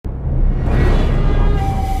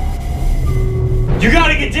You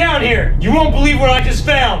gotta get down here! You won't believe what I just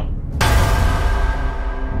found!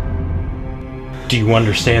 Do you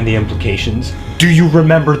understand the implications? Do you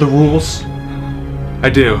remember the rules?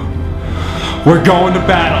 I do. We're going to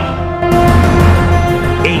battle.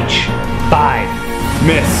 H5.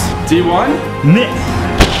 Miss. D1? Miss.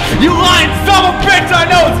 You lying son of a bitch! I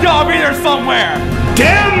know it's gotta be there somewhere!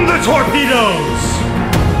 Damn the torpedoes!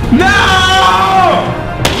 No!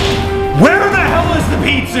 Where the hell is the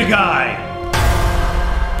pizza guy?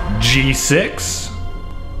 G6?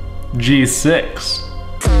 G6.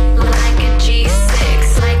 Like a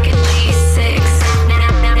G6, like a G6.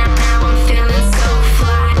 Now I'm feeling so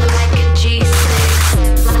fly. Like a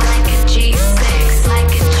G6, like a G6,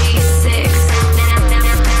 like a G6.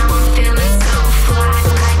 Now I'm feeling so fly.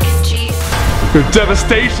 Like a G6. The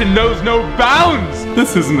devastation knows no bounds!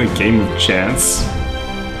 This isn't a game of chance.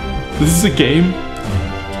 This is a game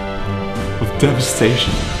of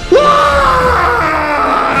devastation.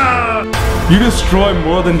 You destroy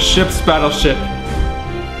more than ships, Battleship.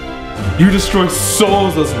 You destroy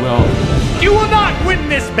souls as well. You will not win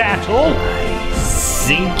this battle! I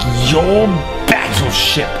sink your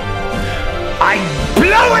battleship! I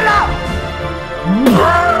blow it up!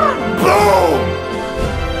 Boom!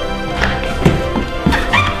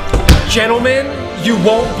 Gentlemen, you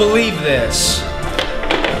won't believe this.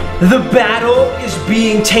 The battle is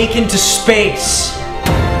being taken to space.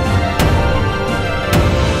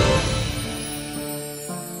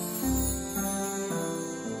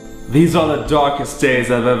 These are the darkest days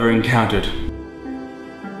I've ever encountered.